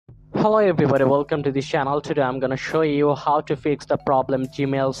Hello everybody, welcome to this channel. Today I'm gonna show you how to fix the problem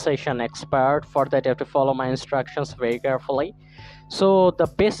Gmail session expired. For that you have to follow my instructions very carefully. So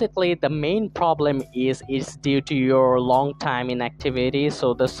basically the main problem is it's due to your long time inactivity.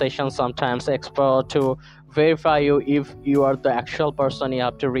 So the session sometimes expire. To verify you if you are the actual person, you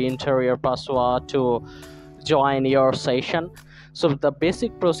have to re-enter your password to join your session. So the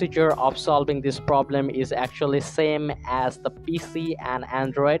basic procedure of solving this problem is actually same as the PC and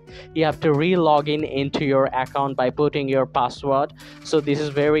Android. You have to re-log in into your account by putting your password. So this is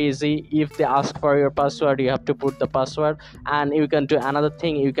very easy. If they ask for your password, you have to put the password, and you can do another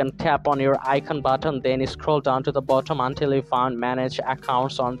thing. You can tap on your icon button, then scroll down to the bottom until you find manage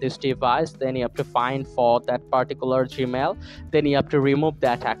accounts on this device. Then you have to find for that particular Gmail, then you have to remove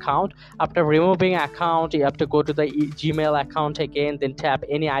that account. After removing account, you have to go to the Gmail account again, then tap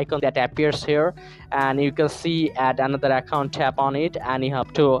any icon that appears here, and you can see add another account. Tap on it and you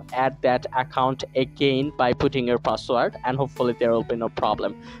have to add that account again by putting your password, and hopefully there will be no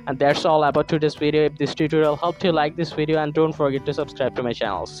problem. And that's all about today's video. If this tutorial helped you, like this video and don't forget to subscribe to my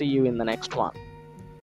channel. See you in the next one.